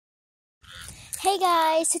Hey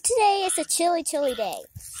guys, so today is a chilly day.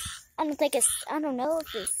 I don't know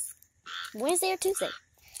if it's Wednesday or Tuesday.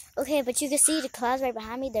 Okay, but you can see the clouds right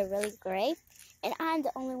behind me, they're really gray. And I'm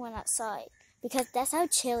the only one outside because that's how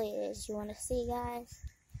chilly it is. You want to see, guys?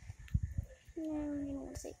 No, you don't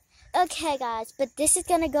want to see. Okay, guys, but this is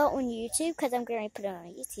going to go on YouTube because I'm going to put it on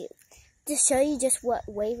YouTube to show you just what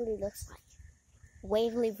Waverly looks like.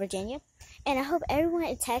 Waverly, Virginia. And I hope everyone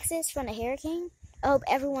in Texas from the hurricane, I hope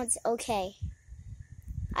everyone's okay.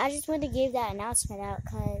 I just wanted to give that announcement out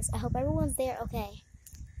because I hope everyone's there okay.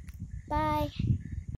 Bye.